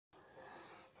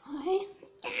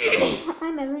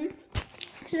I'm Evan.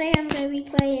 Today I'm going to be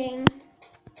playing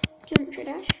Geometry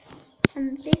Dash,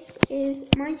 and this is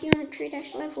my Geometry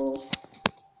Dash levels,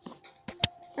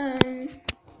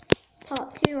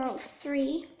 part 2 out of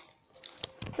 3,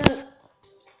 but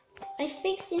I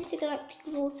fixed the intergalactic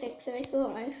vortex, so I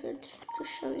thought I should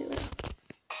just show you it.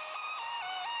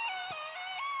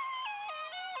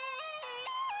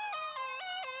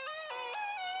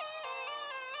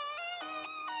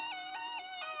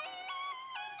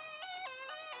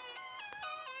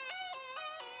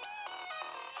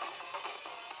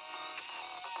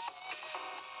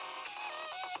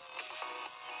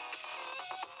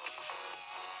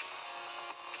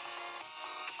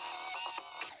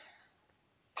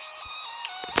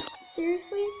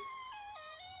 Seriously?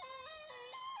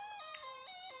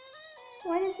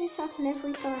 Why does this happen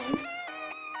every time?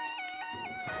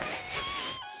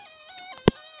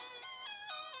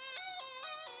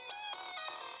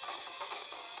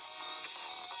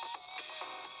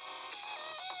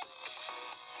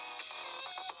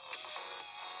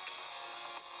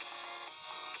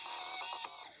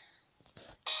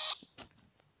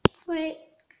 Wait,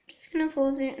 just gonna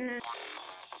pause it now.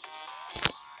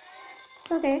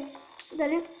 Okay, done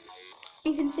it.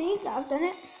 You can see that I've done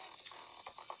it.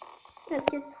 Let's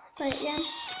just play it again.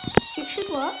 It should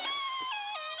work.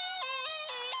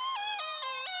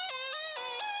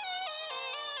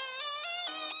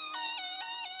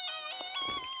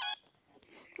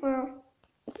 Well,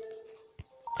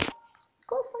 of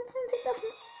course sometimes it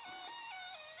doesn't.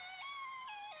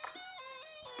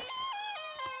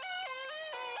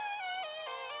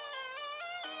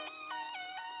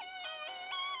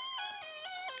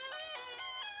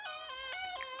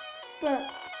 But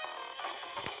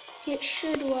it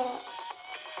should work.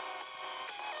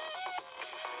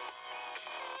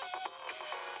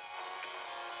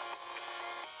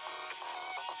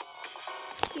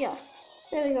 Yeah,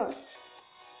 there we go.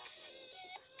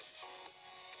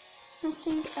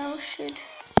 Nothing else should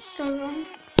go wrong,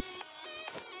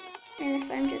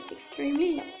 unless I'm just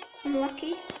extremely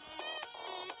unlucky.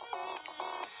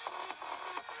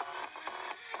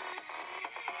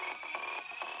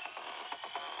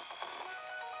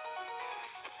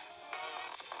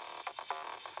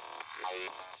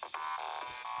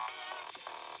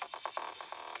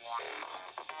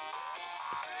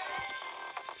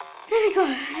 There we go,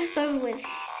 that's over with.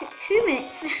 2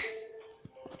 minutes.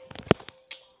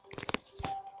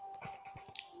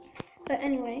 But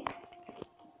anyway,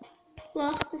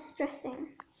 last distressing.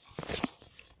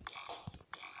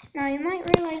 Now you might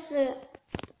realise that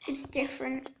it's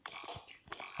different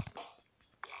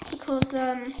because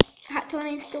I had to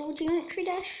uninstall Geometry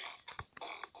Dash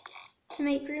to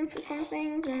make room for some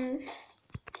things,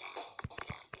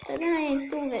 but then I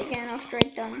installed it again after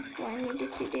I'd done what I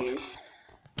needed to do.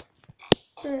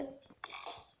 But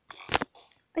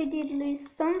I did lose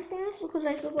some things because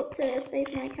I forgot to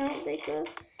save my account data,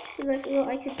 because I forgot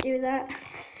I could do that.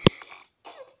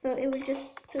 So it would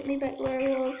just put me back where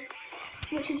I was,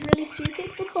 which is really stupid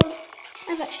because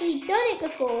I've actually done it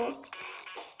before.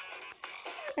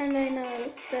 And I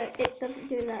know that it doesn't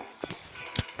do that.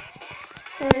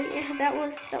 So yeah, that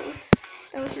was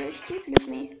really stupid of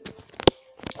me.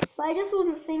 But I just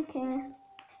wasn't thinking,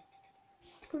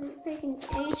 because it's taking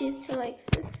ages to like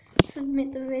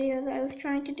submit the video that I was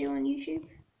trying to do on YouTube.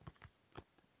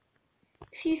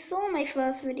 If you saw my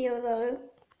first video though,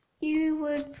 you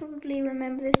would probably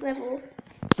remember this level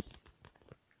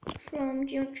from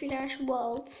Geometry Dash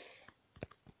Worlds.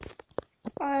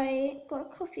 I got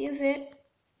a copy of it.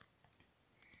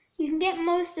 You can get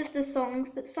most of the songs,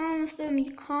 but some of them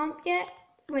you can't get,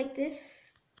 like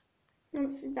this,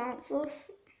 once the dance off.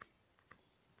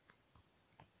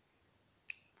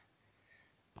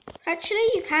 Actually,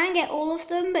 you can get all of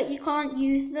them, but you can't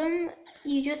use them.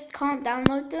 You just can't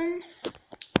download them.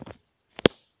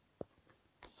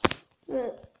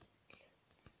 But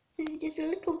this is just a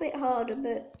little bit harder,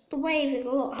 but the wave is a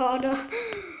lot harder.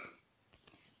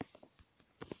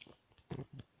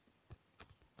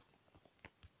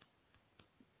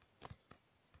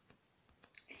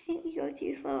 I think we go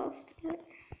too fast. But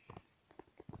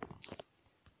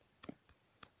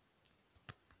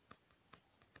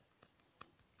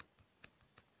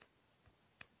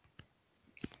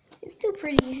it's still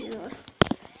pretty easy though.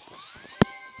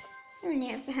 I only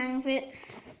have the hang of it.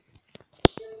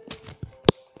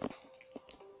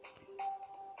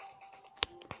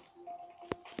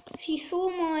 If you saw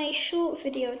my short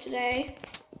video today,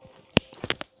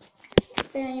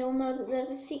 then you'll know that there's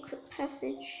a secret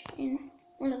passage in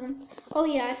one of them. Oh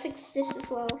yeah, I fixed this as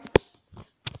well.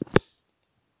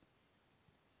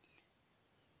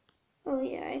 Oh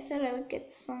yeah, I said I would get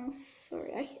the songs.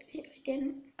 Sorry, I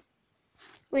didn't.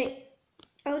 Wait,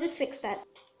 I'll just fix that.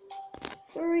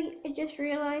 Sorry, I just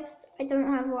realized I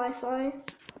don't have Wi-Fi.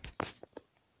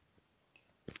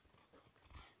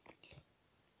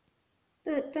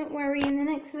 But don't worry, in the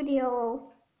next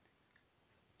video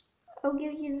I'll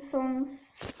give you the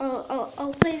songs.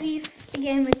 I'll play these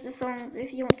again with the songs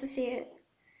if you want to see it.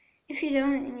 If you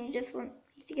don't and you just want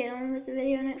me to get on with the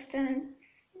video next time,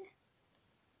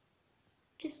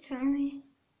 just tell me.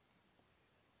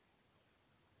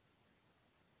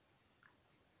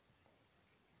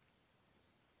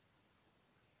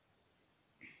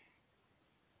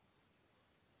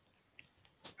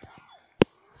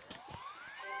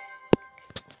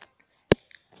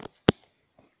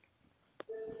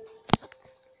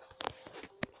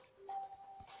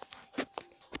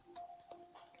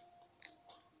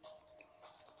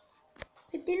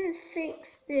 I didn't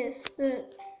fix this,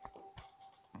 but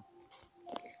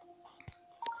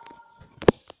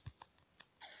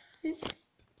oops.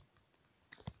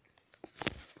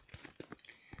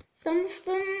 Some of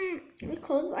them,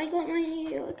 because I got my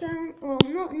new account, well,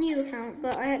 not new account,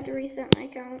 but I had to reset my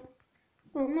account.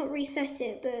 Well, not reset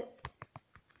it, but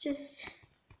just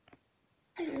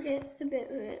didn't get a bit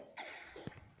of it.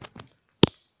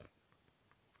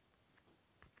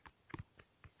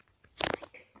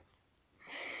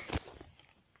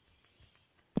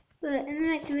 But in the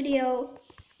next video,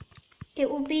 it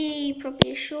will be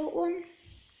probably a short one.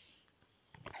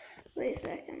 Wait a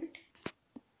second.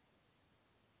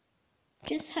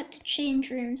 Just had to change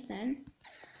rooms then.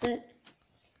 But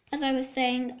as I was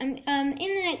saying, in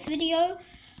the next video,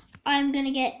 I'm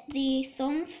gonna get the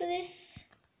songs for this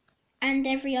and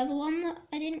every other one that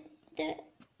I didn't do.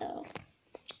 Oh,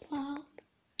 wow.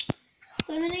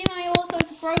 So the name I also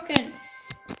is broken.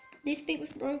 This bit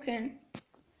was broken.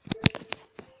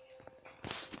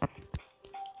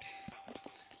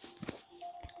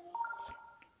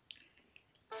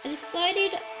 I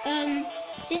decided,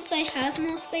 since I have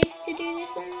more space to do this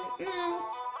on now,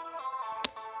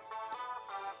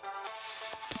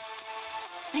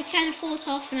 I can afford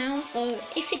half an hour, so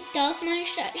if it does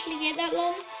manage to actually get that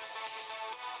long,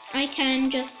 I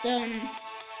can just, do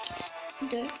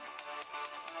it.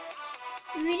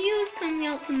 Videos coming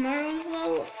out tomorrow as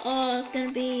well are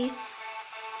gonna be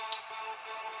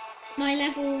my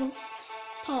levels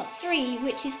part 3,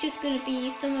 which is just gonna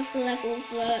be some of the levels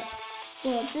that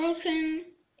were broken.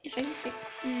 If I can fix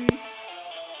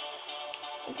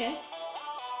okay.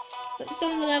 But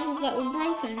some of the levels that were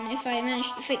broken, if I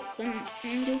managed to fix them,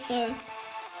 and also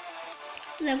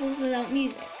levels without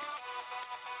music.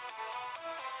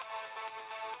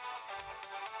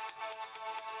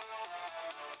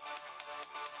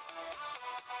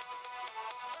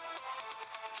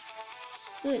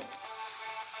 But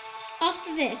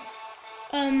after this,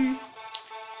 I'm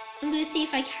gonna see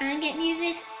if I can get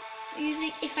music.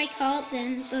 If I can't,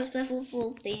 then those levels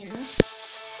will be enough.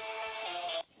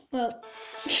 Well,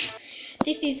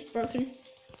 this is broken.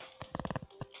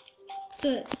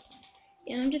 But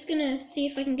yeah, I'm just gonna see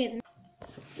if I can get them.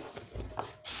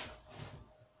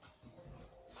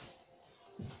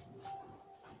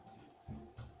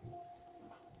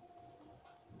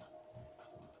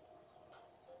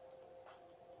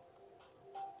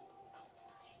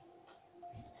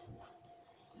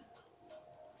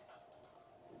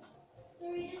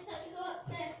 Sorry, just had to go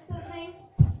upstairs for something.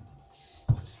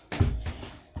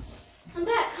 Come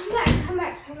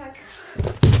back.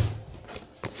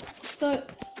 So,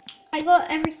 I got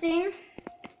everything.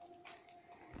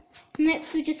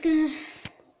 Next, we're just gonna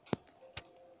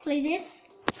play this.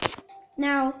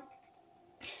 Now,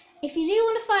 if you do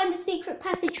want to find the secret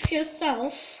passage for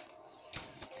yourself,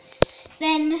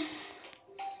 then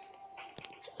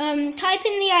type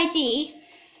in the ID.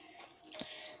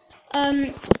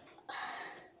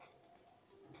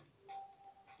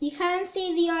 You can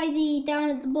see the ID down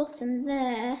at the bottom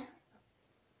there,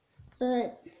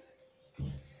 but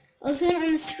I'll put it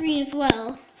on the screen as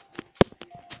well.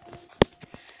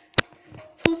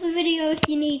 Pause the video if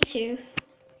you need to,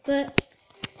 but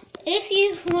if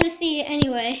you want to see it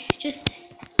anyway,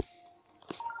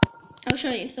 I'll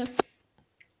show you. So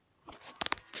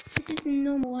this is the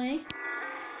normal way.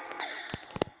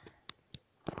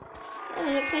 Oh,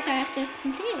 it looks like I have to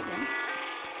continue again.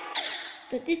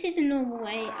 But this is a normal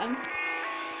way. I'm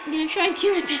gonna try and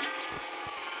do my best.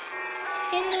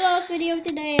 In the last video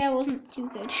today, I wasn't too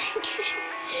good.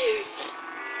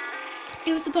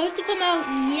 It was supposed to come out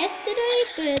yesterday,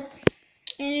 but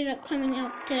it ended up coming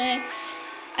out today.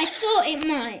 I thought it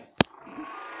might.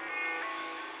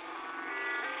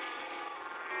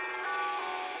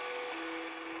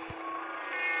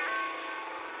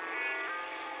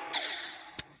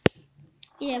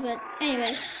 Yeah, but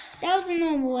anyway, that was the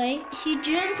normal way. If you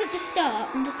jump at the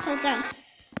start and just hold down,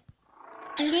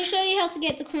 I'm going to show you how to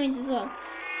get the coins as well.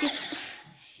 Just,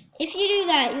 if you do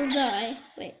that, you'll die.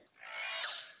 Wait.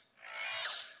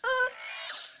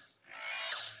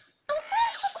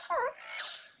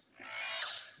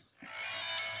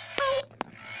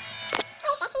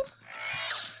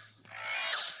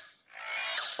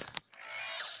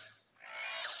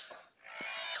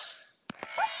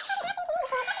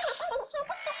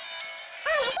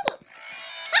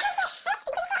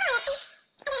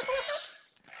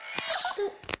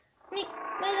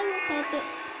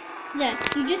 There,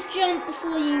 you just jump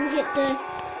before you hit the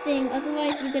thing,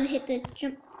 otherwise you're gonna hit the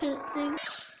jump pellet thing.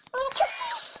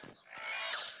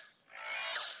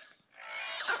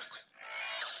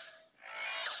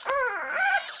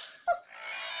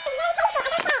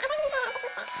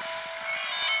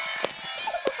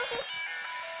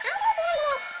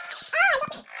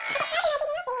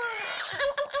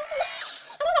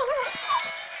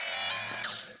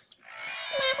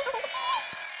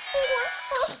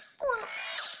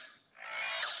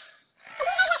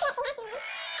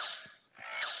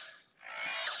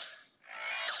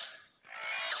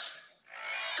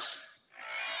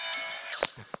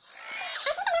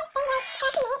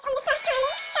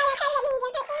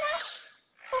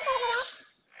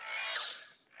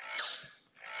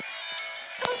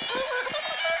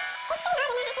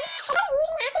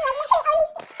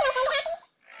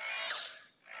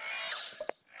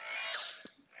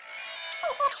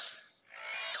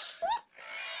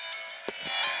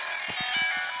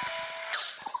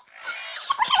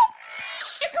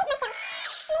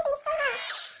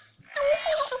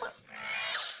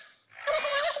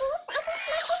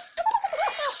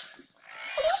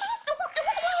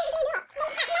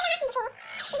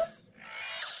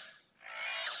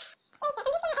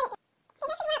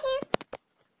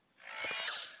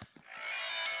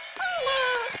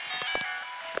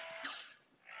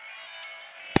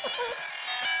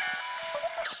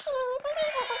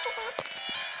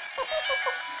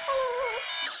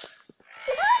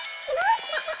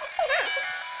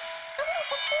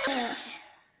 Gosh.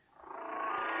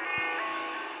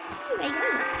 Anyway,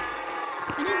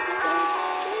 I didn't think I would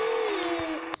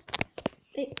get it.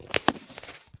 Wait.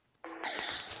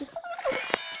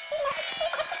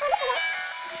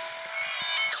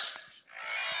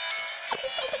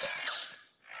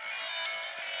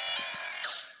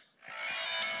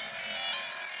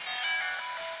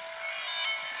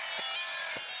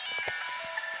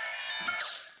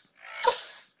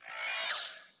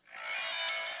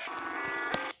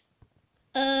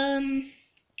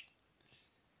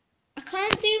 I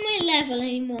can't do my level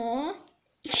anymore,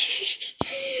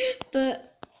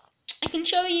 but I can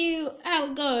show you how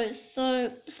it goes.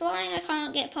 So flying I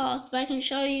can't get past, but I can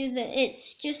show you that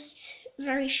it's just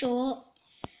very short.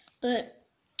 But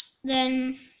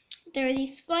then there are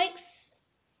these spikes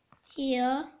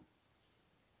here.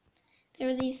 There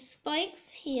are these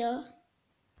spikes here.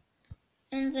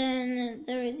 And then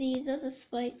there are these other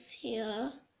spikes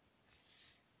here.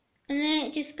 And then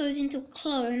it just goes into a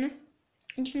clone.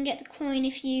 And you can get the coin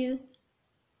if you,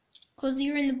 because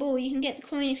you're in the ball, you can get the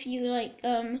coin if you like,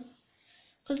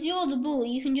 because you're the ball,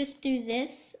 you can just do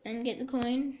this and get the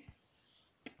coin.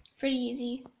 Pretty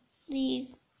easy.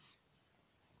 These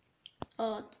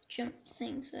are jump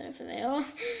things, whatever they are.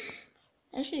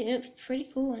 Actually, it looks pretty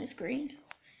cool on the screen.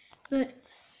 But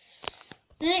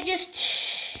then it just,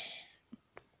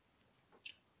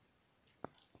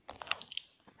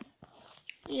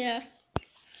 yeah,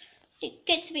 it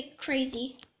gets a bit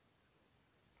crazy.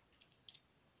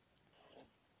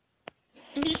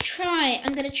 I'm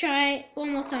gonna try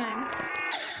one more time.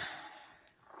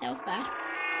 That was bad.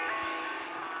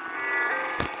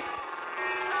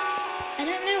 I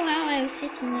don't know how I was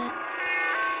hitting that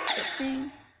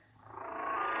thing.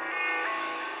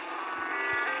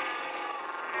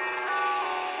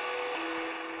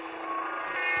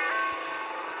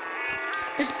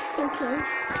 That's so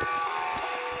close.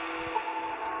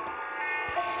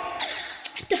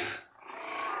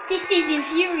 This is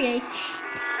infuriating.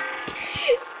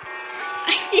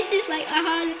 This is like a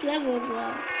hardest level as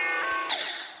well.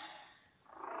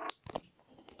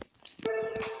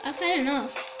 I've had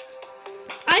enough.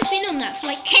 I've been on that for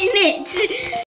like 10 minutes.